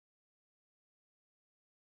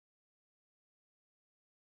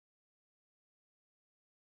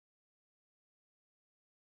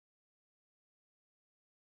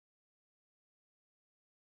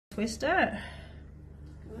twist it.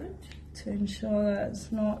 Good. To ensure that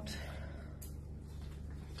it's not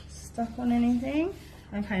stuck on anything.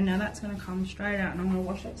 Okay, now that's going to come straight out and I'm going to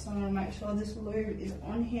wash it, so I'm going to make sure this lube is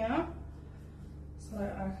on here so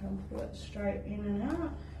I can put it straight in and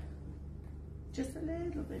out. Just a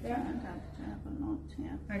little bit, yeah. Don't have a lot,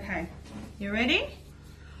 yeah. Okay, you ready?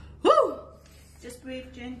 Woo! Just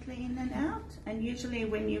breathe gently in and out, and usually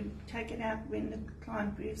when you take it out, when the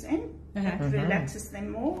client breathes in, it relaxes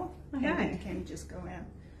them more, and it can just go out.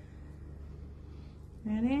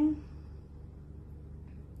 Ready?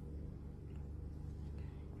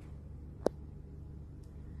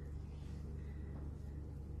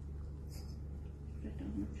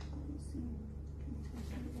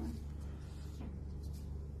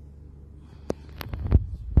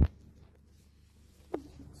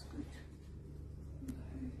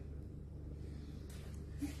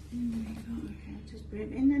 Just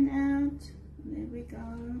breathe in and out. There we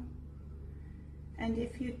go. And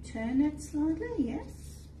if you turn it slightly,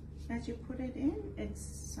 yes, as you put it in, it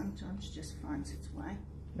sometimes just finds its way.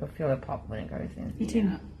 You'll feel a pop when it goes in.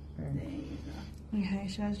 Yeah. There you go. Okay,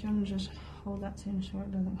 Shaz, do you want to just hold that in so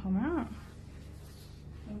it doesn't come out?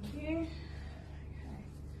 Thank you.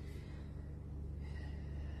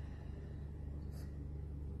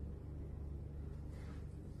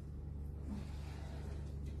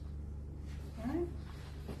 Okay.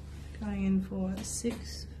 Going in for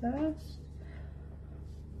 6 first.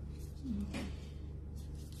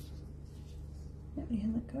 Let me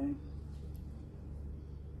let go.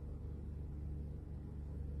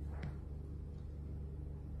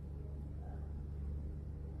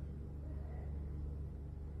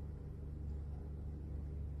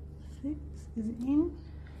 Six is in.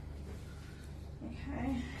 Okay,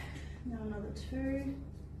 now another 2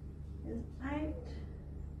 is 8.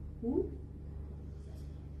 Ooh.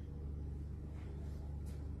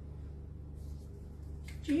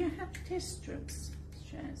 Do you have test strips,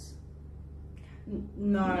 Shaz?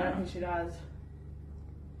 No, I don't think she does.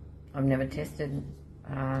 I've never tested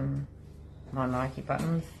my Nike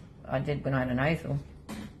buttons. I did when I had a nasal.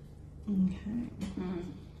 Okay.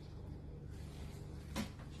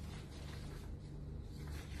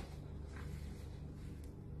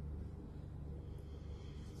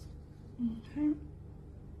 Okay.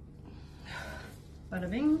 Bada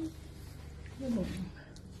bing. Boom.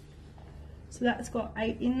 So that's got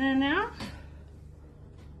 8 in there now.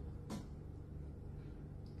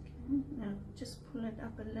 Okay, now just pull it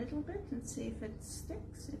up a little bit and see if it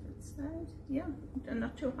sticks, if it stays. Yeah,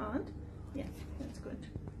 not too hard. Yeah, that's good.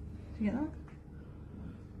 Together.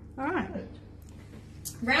 Alright.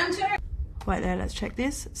 Round 2. Wait there, let's check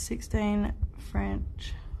this. 16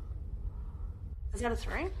 French. Is that a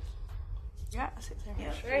 3? Yeah, 16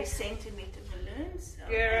 Yeah, French. 3 centimeter balloons. So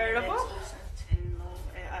Beautiful. that's also 10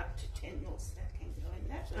 more, up to 10 more that can go in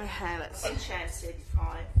that. Okay, let's And Shaz said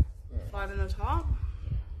 5. 5 in the top.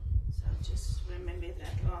 So just remember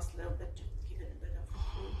that last little bit to give it a bit of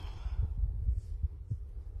food.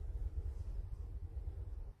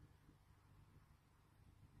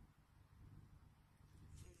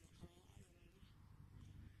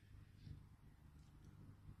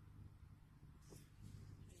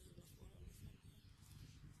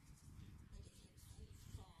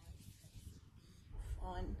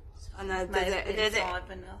 Fine. And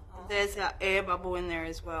there's that air bubble in there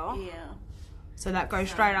as well. Yeah. So that goes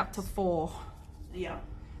straight up to 4. Yeah.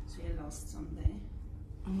 So you lost some there.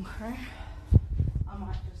 Okay. I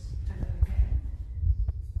might just do it again.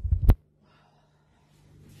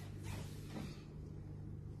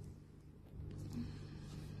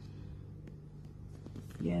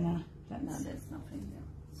 Yeah, no. No, there's nothing there.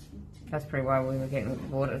 That's probably why we were getting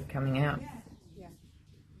water coming out. Yeah.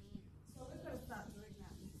 So we're going to start doing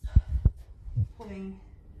that. Pulling.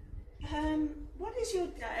 What is your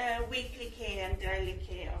weekly care and daily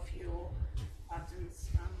care of your buttons?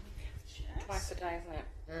 Shaz? Twice a day, isn't it?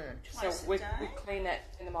 Twice So a we day? clean it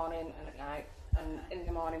in the morning and at night. And in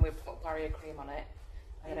the morning we put barrier cream on it.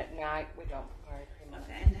 And then at night we don't put barrier cream on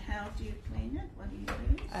Okay, and how do you clean it? What do you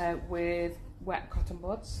use? it. With wet cotton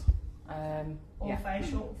buds. Or Yeah.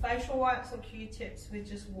 facial wipes or Q-tips with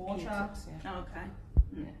just water. Q-tips, yeah. Okay.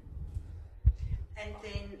 And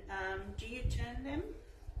then, do you turn them?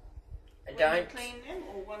 I when don't. you clean them,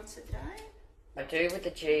 or once a day? I do with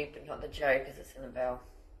the G, but not the J because it's in the bowel.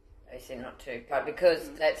 They say not to. But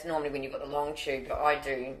because that's normally when you've got the long tube, but I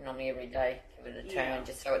do normally every day give it a turn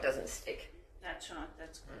just so it doesn't stick. That's right,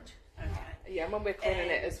 that's good. Okay. Yeah, and when we're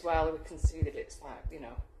cleaning it as well, we can see that it's like, you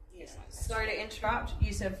know. Yeah. It's like Sorry to interrupt.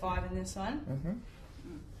 You said 5 in this one. Mm-hmm.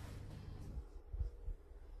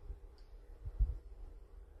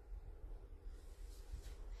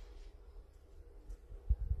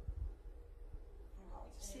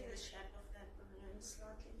 one's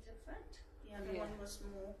slightly different. The other one was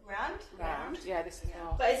more Round. Yeah, this is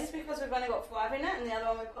more. But is this because we've only got 5 in it and the other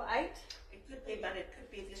one we've got 8? It could be, but it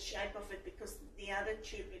could be the shape of it because the other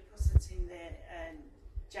tube, because it's in the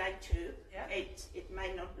J tube, it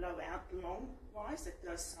may not blow out long-wise, it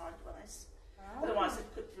goes sideways. Oh. Otherwise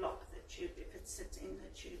it could block the tube if it sits in the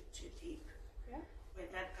tube too deep. Yeah. Where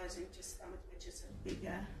that goes into stomach, which is a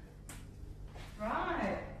bigger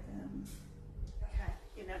Right. Okay.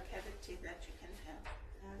 cavity that you can have.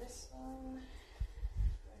 Now this one,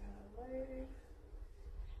 we're going to loop.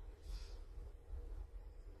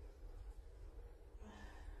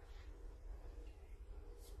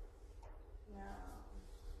 Now,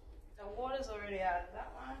 the water's already out of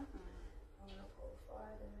that one. I'm going to pour 5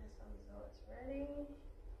 in this one so it's ready.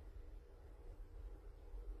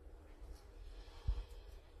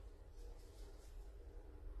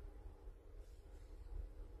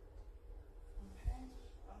 Okay,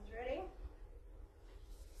 one's ready.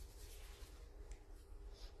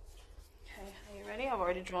 Okay, are you ready? I've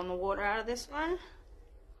already drawn the water out of this one.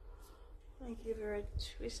 I'm going to give her a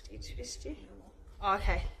twisty. Oh,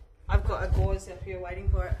 okay, I've got a gauze up here waiting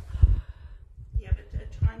for it. Yeah, but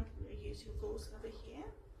try and use your gauze over here.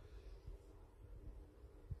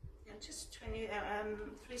 Yeah, just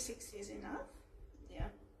 360 is enough. Yeah.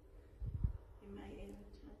 You may even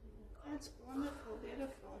turn it. Oh, that's wonderful,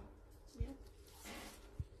 beautiful. Yeah.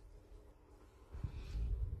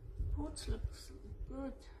 Ports looks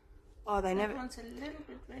good. Oh, they That never. one's a little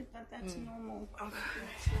bit red, but that's normal. Okay.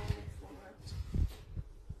 That's normal for it.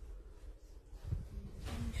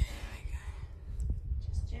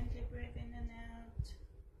 Just gently breathe in and out.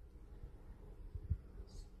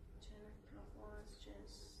 Turn it clockwise,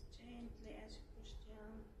 just gently as you push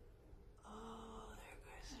down. Oh, there it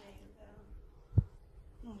goes. There you go.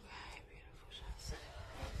 Okay, beautiful. So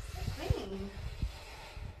clean.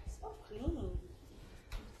 So clean.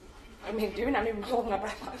 I mean, doing that even more about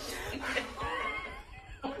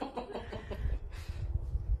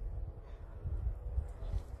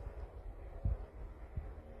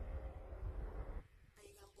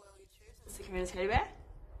Stick him in a teddy bear?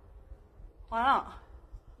 Why not?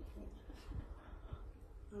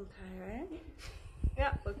 Okay, ready?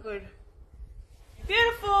 Yeah, we're good.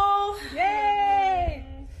 Beautiful! Yay!